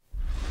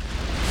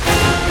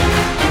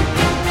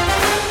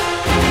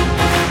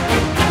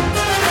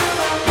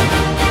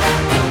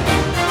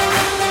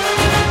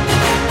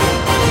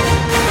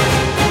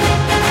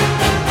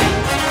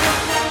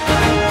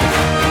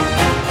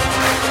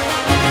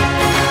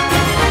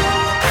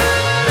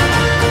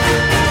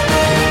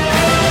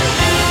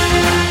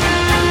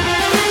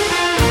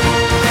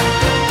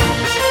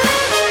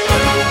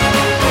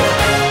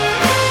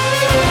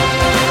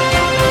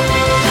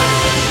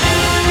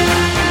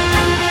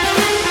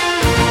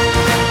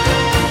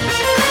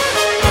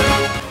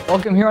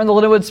Welcome here on the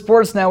Lindenwood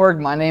Sports Network.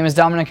 My name is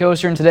Dominic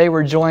Oster, and today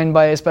we're joined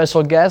by a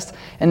special guest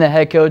and the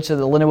head coach of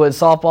the Lindenwood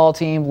softball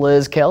team,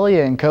 Liz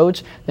Kelly. And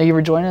Coach, thank you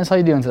for joining us. How are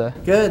you doing today?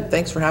 Good.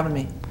 Thanks for having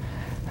me.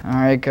 All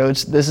right,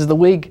 Coach. This is the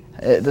week.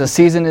 The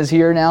season is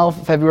here now,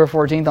 February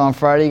 14th on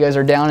Friday. You guys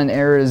are down in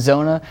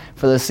Arizona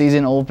for the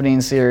season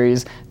opening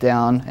series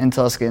down in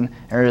Tucson,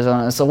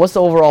 Arizona. So what's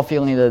the overall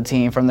feeling of the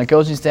team, from the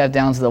coaching staff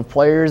down to the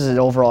players? Is it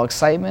overall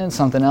excitement,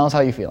 something else? How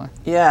are you feeling?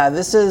 Yeah,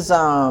 this is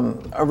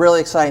a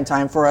really exciting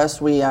time for us.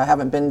 We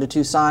haven't been to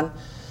Tucson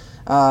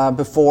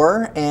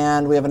before,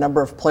 and we have a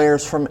number of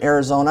players from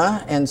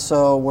Arizona, and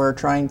so we're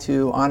trying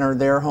to honor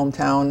their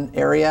hometown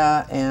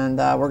area, and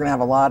we're going to have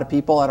a lot of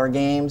people at our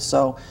games.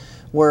 So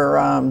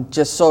we're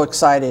just so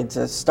excited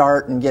to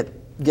start and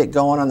get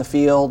going on the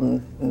field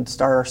and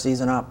start our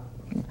season up.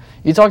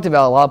 You talked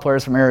about a lot of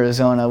players from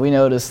Arizona. We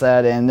noticed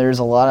that, and there's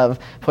a lot of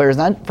players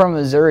not from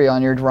Missouri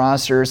on your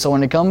roster. So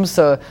when it comes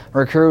to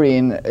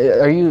recruiting,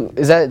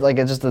 is that like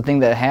just the thing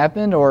that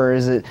happened, or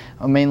is it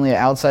mainly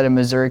outside of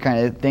Missouri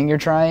kind of thing you're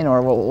trying,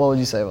 or what would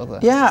you say about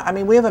that? Yeah, I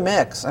mean, we have a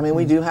mix. I mean,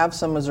 we do have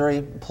some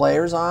Missouri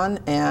players on,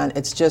 and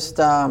it's just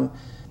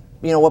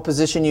what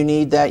position you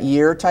need that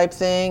year type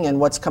thing, and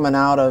what's coming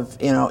out of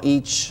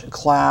each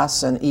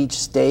class and each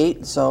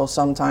state. So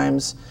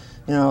sometimes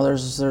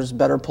there's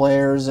better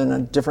players in a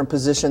different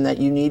position that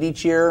you need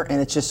each year,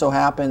 and it just so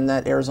happened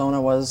that Arizona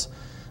was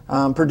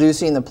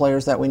producing the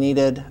players that we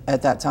needed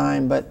at that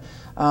time. But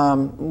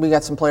we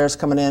got some players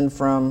coming in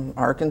from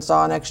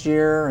Arkansas next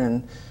year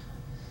and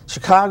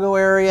Chicago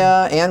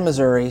area and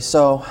Missouri.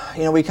 So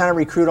we kind of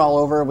recruit all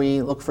over.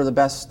 We look for the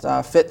best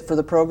fit for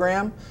the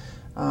program.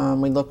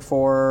 We look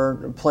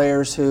for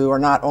players who are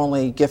not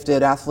only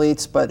gifted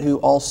athletes, but who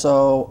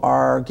also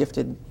are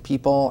gifted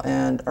people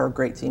and are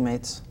great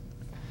teammates.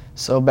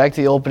 So back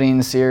to the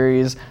opening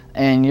series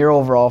and your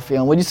overall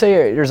feeling. Would you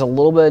say there's a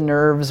little bit of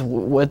nerves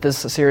with this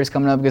series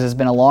coming up, because it's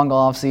been a long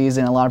off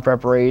season, a lot of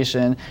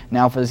preparation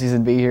now for the season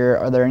to be here?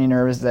 Are there any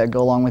nerves that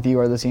go along with you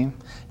or the team?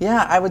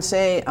 Yeah, I would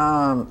say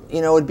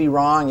it would be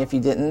wrong if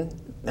you didn't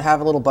have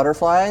a little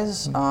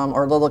butterflies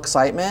or a little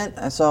excitement.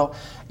 And so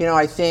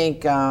I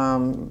think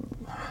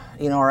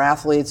our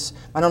athletes,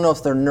 I don't know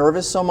if they're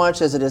nervous so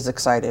much as it is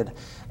excited.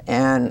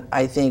 And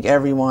I think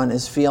everyone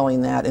is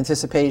feeling that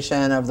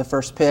anticipation of the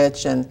first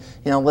pitch, and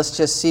let's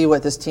just see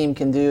what this team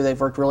can do. They've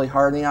worked really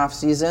hard in the off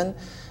season,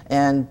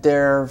 and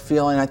they're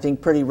feeling, I think,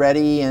 pretty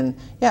ready. And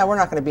yeah, we're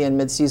not going to be in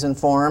mid-season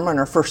form on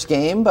our first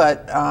game,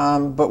 but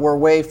we're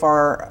way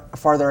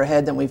farther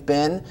ahead than we've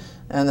been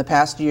in the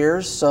past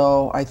years.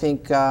 So I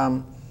think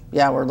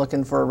we're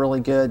looking for a really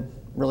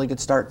good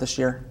start this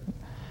year.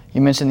 You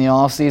mentioned the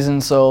off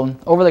season. So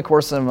over the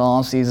course of the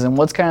off season,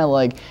 what's kind of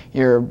like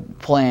your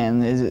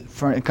plan? Is it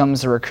when it comes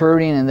to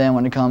recruiting, and then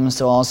when it comes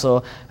to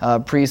also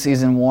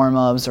preseason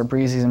warm-ups or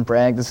preseason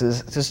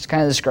practices? Just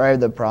kind of describe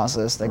the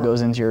process that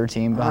goes into your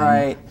team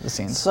behind the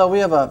scenes. So we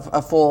have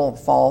a full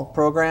fall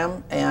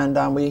program,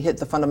 and we hit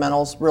the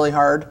fundamentals really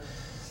hard.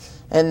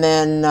 And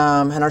then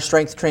and our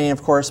strength training,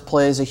 of course,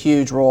 plays a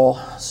huge role.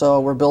 So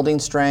we're building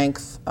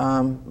strength,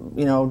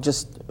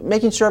 just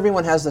making sure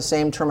everyone has the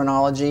same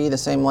terminology, the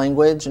same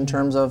language in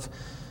terms of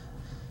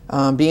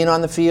being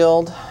on the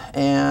field.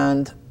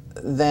 And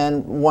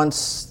then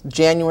once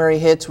January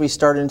hits, we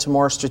start into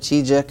more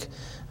strategic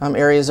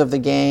areas of the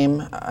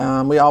game.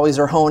 We always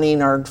are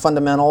honing our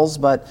fundamentals,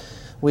 but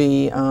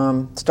we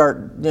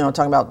start,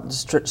 talking about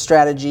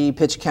strategy,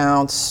 pitch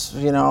counts,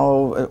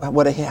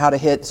 how to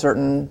hit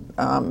certain,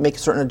 make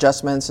certain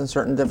adjustments in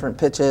certain different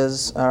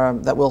pitches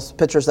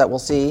pitchers that we'll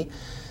see.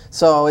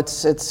 So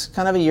it's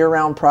kind of a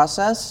year-round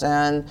process,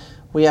 and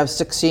we have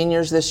 6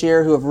 seniors this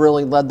year who have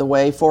really led the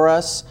way for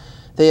us.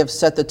 They have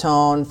set the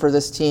tone for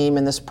this team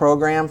and this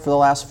program for the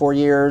last 4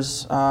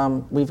 years.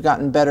 We've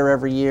gotten better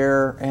every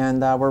year,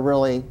 and we're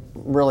really,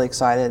 really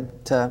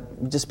excited to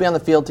just be on the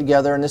field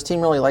together. And this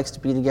team really likes to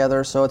be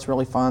together, so it's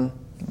really fun.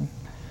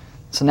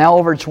 So now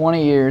over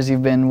 20 years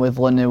you've been with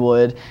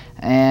Lindenwood,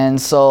 and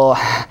so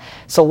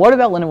what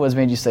about Lindenwood's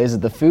made you stay? Is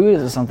it the food?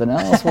 Is it something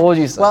else? What would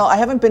you say? Well, I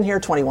haven't been here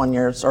 21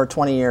 years or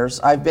 20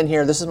 years. I've been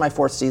here, this is my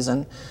 4th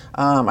season.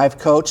 I've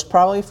coached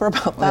probably for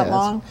about that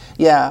long.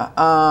 Yeah.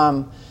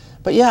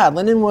 But yeah,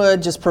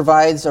 Lindenwood just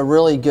provides a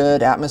really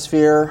good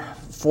atmosphere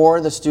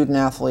for the student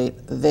athlete.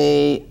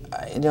 They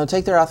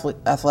take their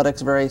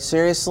athletics very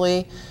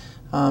seriously.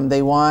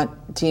 They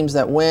want teams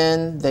that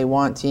win. They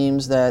want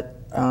teams that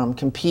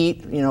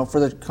compete, for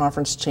the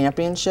conference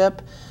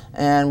championship,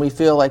 and we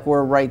feel like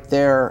we're right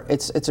there.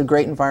 It's a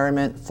great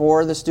environment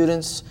for the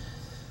students.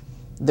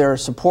 They're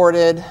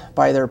supported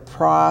by their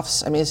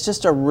profs. I mean, it's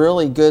just a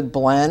really good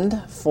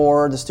blend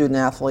for the student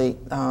athlete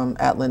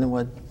at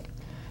Lindenwood.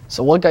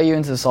 So what got you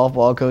into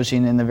softball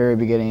coaching in the very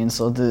beginning?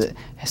 So to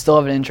still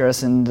have an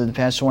interest in the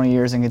past 20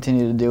 years and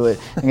continue to do it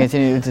and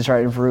continue to try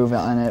to improve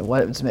on it,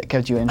 what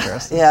kept you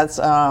interested? Yeah,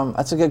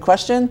 that's a good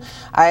question.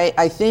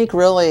 I think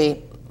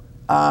really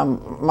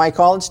my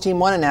college team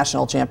won a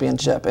national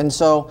championship, and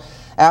so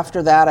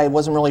after that I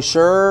wasn't really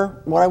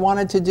sure what I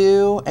wanted to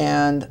do,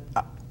 and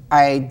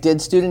I did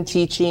student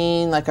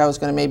teaching, like I was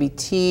going to maybe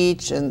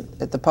teach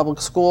at the public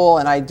school,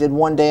 and I did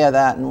one day of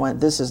that and went,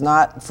 this is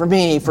not for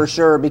me for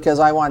sure, because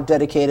I want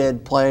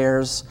dedicated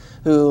players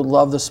who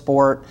love the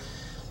sport.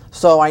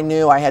 So I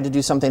knew I had to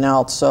do something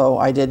else, so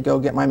I did go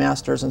get my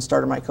master's and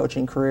started my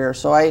coaching career.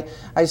 So I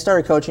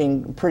started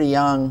coaching pretty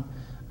young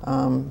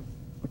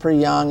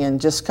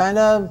and just kind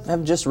of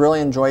have just really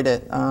enjoyed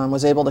it.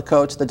 Was able to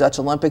coach the Dutch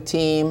Olympic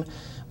team,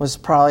 was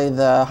probably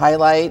the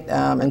highlight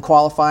in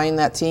qualifying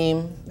that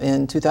team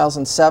in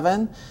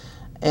 2007.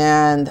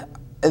 And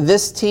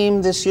this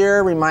team this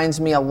year reminds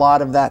me a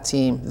lot of that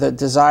team. The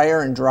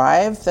desire and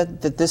drive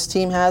that this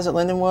team has at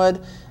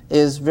Lindenwood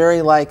is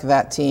very like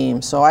that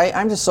team. So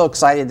I'm just so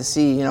excited to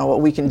see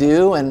what we can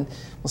do, and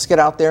let's get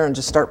out there and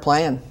just start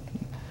playing.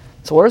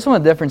 So what are some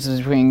of the differences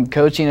between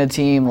coaching a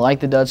team like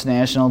the Dutch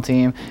national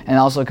team and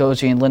also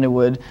coaching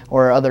Lindenwood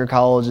or other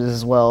colleges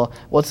as well?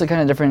 What's the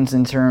kind of difference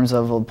in terms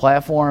of a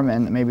platform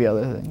and maybe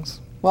other things?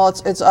 Well,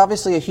 it's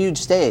obviously a huge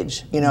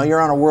stage. You're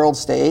on a world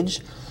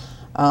stage.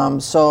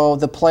 So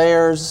the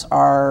players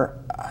are,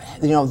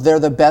 they're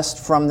the best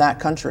from that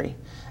country.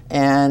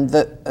 And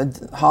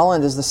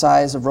Holland is the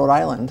size of Rhode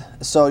Island.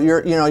 So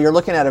you're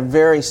looking at a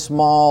very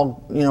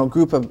small,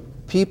 group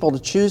of people to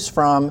choose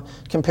from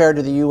compared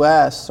to the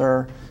U.S.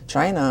 or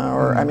China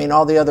or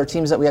all the other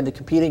teams that we had to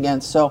compete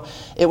against. So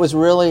it was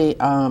really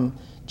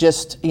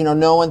just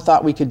no one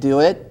thought we could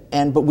do it,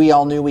 but we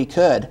all knew we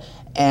could.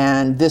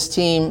 And this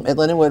team at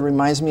Lindenwood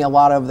reminds me a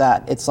lot of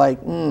that. It's like,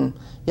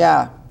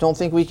 yeah, don't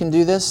think we can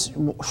do this?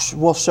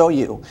 We'll show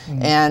you.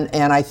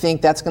 And I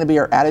think that's going to be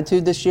our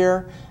attitude this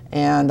year.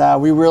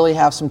 And we really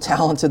have some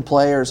talented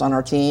players on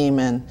our team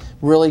and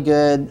really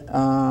good.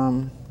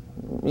 Our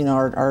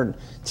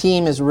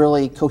team is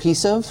really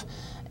cohesive.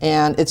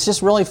 And it's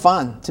just really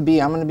fun to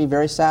be. I'm going to be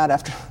very sad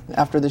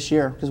after this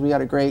year because we got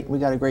a great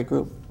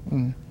group.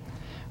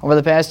 Over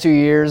the past 2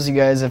 years, you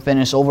guys have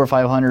finished over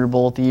 500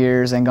 both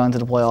years and gone to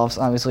the playoffs,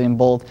 obviously in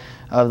both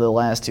of the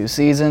last 2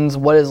 seasons.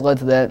 What has led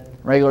to that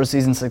regular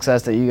season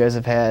success that you guys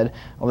have had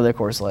over the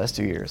course of the last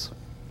 2 years?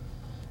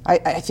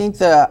 I think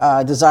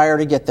the desire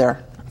to get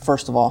there,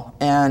 first of all,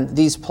 and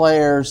these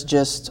players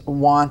just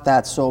want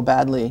that so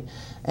badly.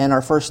 And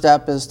our first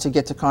step is to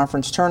get to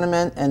conference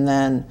tournament, and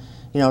then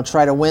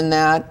try to win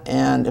that,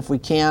 and if we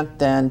can't,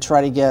 then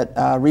try to get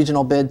a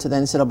regional bid to the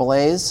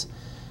NCAAs.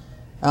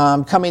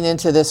 Coming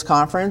into this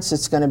conference,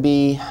 it's going to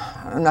be,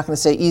 I'm not going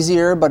to say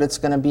easier, but it's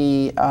going to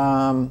be,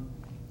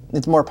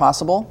 it's more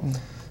possible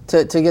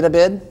to get a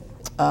bid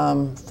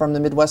from the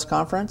Midwest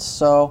Conference.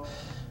 So,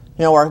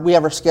 we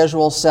have our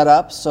schedule set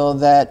up so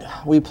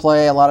that we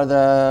play a lot of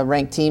the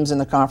ranked teams in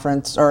the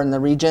conference or in the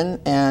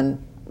region,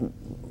 and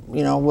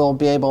we'll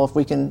be able, if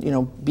we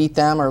can, beat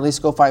them or at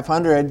least go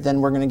 500, then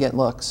we're going to get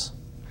looks.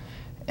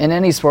 In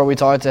any sport, we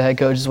talk to head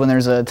coaches when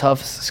there's a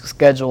tough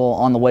schedule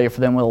on the way for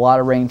them with a lot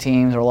of ranked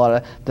teams or a lot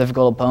of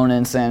difficult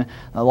opponents, and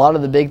a lot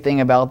of the big thing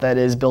about that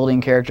is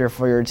building character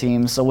for your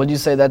team. So would you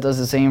say that does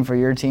the same for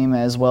your team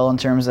as well in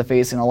terms of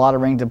facing a lot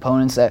of ranked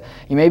opponents that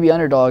you may be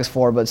underdogs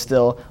for, but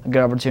still a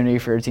good opportunity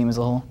for your team as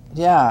a whole?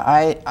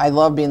 Yeah, I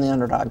love being the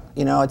underdog.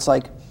 It's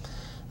like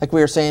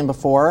we were saying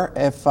before,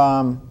 if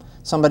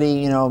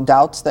somebody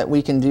doubts that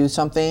we can do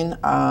something,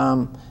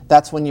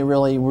 that's when you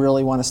really,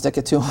 really want to stick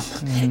it to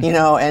them.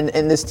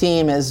 And this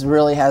team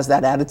really has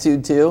that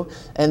attitude too,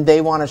 and they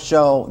want to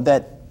show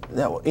that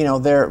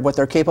they're what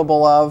they're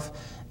capable of,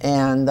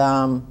 and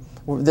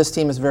this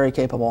team is very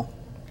capable.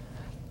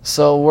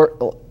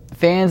 So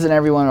fans and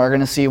everyone are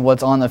going to see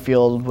what's on the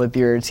field with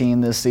your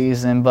team this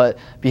season, but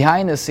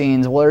behind the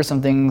scenes, what are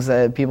some things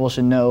that people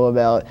should know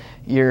about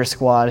your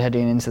squad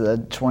heading into the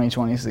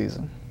 2020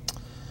 season?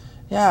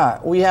 Yeah,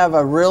 we have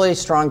a really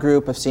strong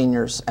group of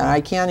seniors, and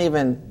I can't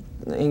even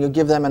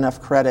give them enough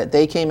credit.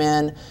 They came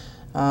in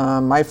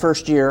my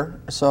first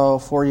year, so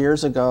 4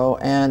 years ago,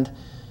 and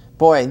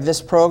boy,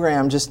 this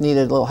program just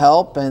needed a little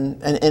help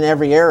and in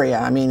every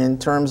area. In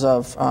terms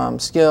of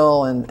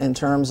skill and in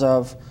terms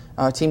of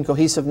team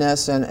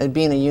cohesiveness and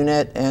being a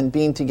unit and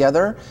being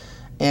together.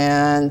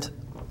 And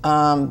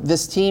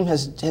this team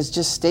has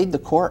just stayed the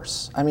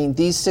course.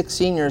 These 6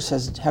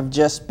 seniors have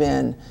just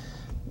been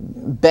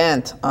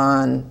bent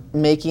on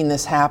making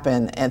this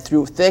happen, and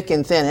through thick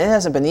and thin. It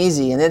hasn't been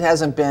easy, and it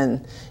hasn't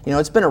been,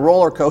 it's been a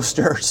roller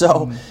coaster.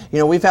 So,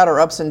 we've had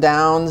our ups and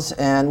downs,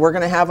 and we're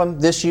going to have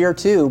them this year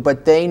too,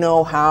 but they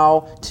know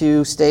how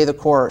to stay the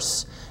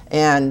course.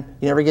 And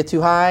you never get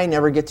too high,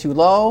 never get too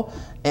low,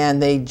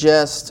 and they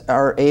just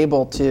are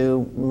able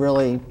to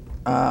really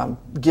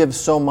give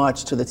so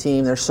much to the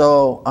team. They're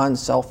so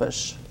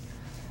unselfish.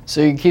 So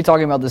you keep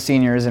talking about the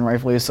seniors, and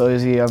rightfully so,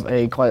 as you have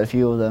quite a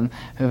few of them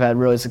who've had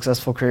really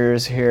successful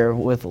careers here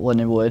with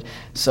Lindenwood.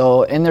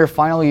 So in their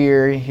final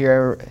year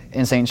here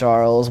in St.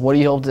 Charles, what do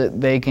you hope that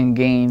they can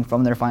gain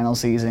from their final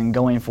season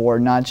going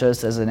forward, not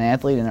just as an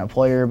athlete and a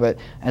player, but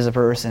as a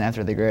person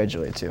after they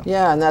graduate too?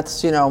 Yeah, and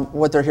that's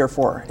what they're here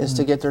for, is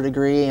to get their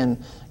degree.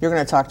 And you're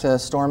going to talk to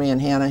Stormy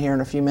and Hannah here in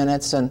a few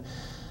minutes, and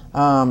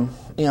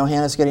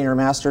Hannah's getting her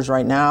master's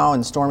right now,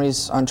 and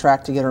Stormy's on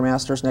track to get her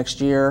master's next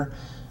year.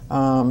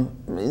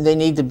 They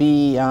need to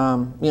be,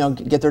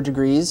 get their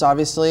degrees,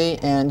 obviously,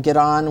 and get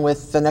on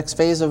with the next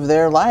phase of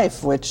their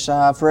life, which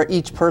for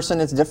each person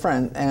is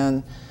different.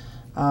 And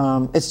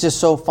it's just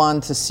so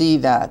fun to see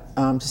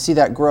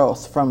that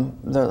growth from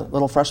the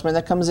little freshman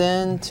that comes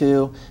in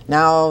to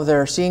now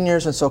they're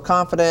seniors and so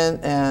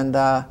confident, and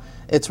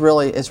it's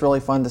really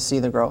fun to see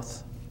the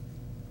growth.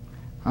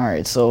 All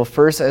right, so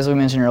first, as we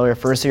mentioned earlier,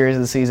 first series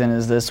of the season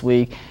is this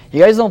week. You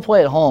guys don't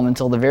play at home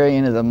until the very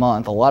end of the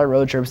month. A lot of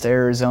road trips to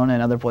Arizona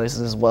and other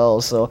places as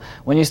well. So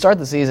when you start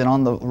the season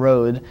on the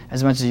road,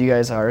 as much as you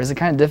guys are, is it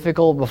kind of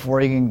difficult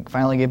before you can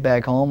finally get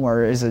back home,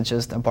 or is it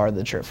just a part of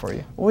the trip for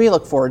you? We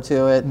look forward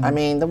to it. I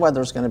mean, the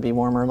weather's going to be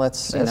warmer.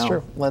 Let's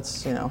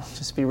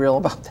just be real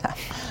about that.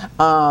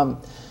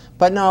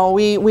 But no,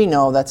 we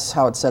know that's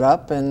how it's set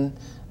up, and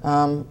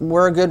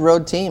we're a good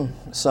road team.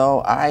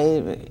 So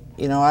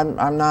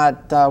I'm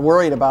not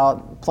worried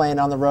about playing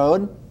on the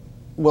road.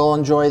 We'll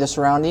enjoy the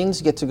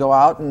surroundings, get to go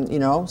out and,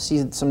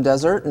 see some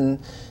desert and,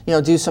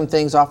 do some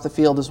things off the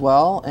field as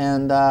well,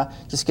 and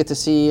just get to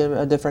see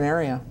a different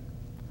area.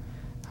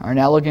 All right,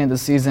 now looking at the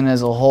season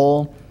as a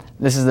whole,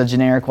 this is a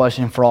generic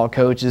question for all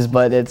coaches,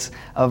 but it's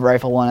a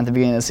rifle one at the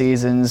beginning of the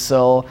season.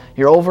 So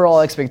your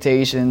overall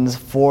expectations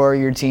for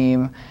your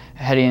team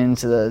heading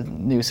into the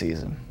new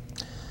season?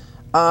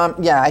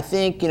 I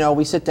think,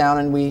 we sit down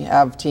and we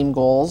have team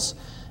goals.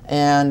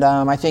 And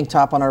I think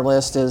top on our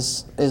list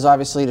is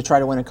obviously to try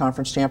to win a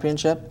conference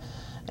championship.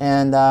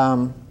 And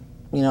I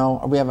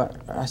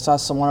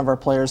saw one of our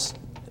players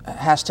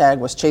hashtag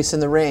was chasing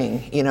the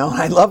ring.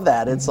 I love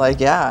that. It's like,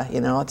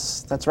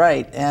 that's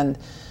right. And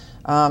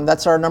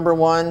that's our number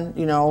one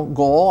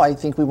goal. I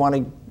think we want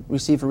to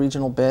receive a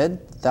regional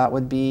bid. That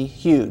would be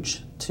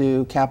huge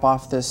to cap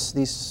off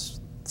these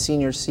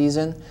senior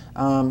season.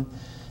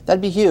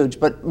 That'd be huge.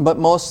 But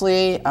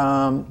mostly.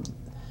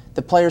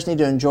 The players need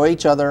to enjoy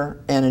each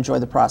other and enjoy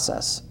the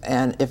process.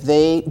 And if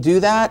they do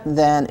that,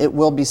 then it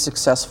will be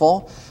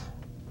successful.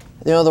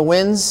 The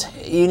wins,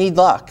 you need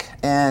luck.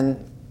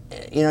 And,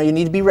 you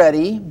need to be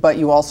ready, but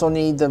you also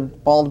need the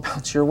ball to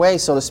bounce your way,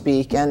 so to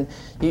speak. And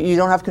you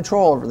don't have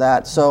control over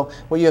that. So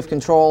what you have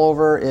control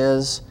over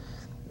is,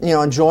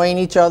 enjoying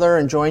each other,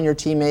 enjoying your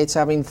teammates,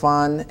 having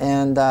fun,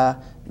 and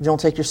you don't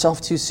take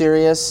yourself too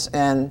serious.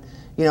 And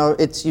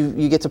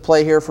you get to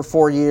play here for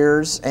 4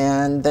 years,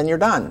 and then you're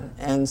done.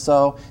 And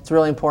so it's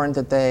really important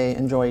that they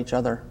enjoy each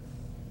other.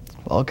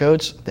 Well,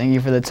 Coach, thank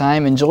you for the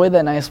time. Enjoy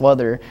that nice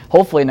weather,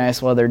 hopefully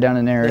nice weather down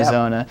in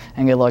Arizona,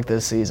 and good luck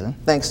this season.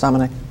 Thanks,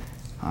 Dominic.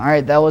 All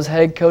right, that was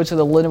head coach of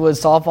the Lindenwood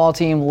softball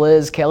team,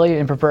 Liz Kelly,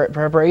 in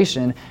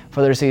preparation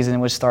for their season,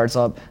 which starts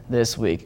up this week.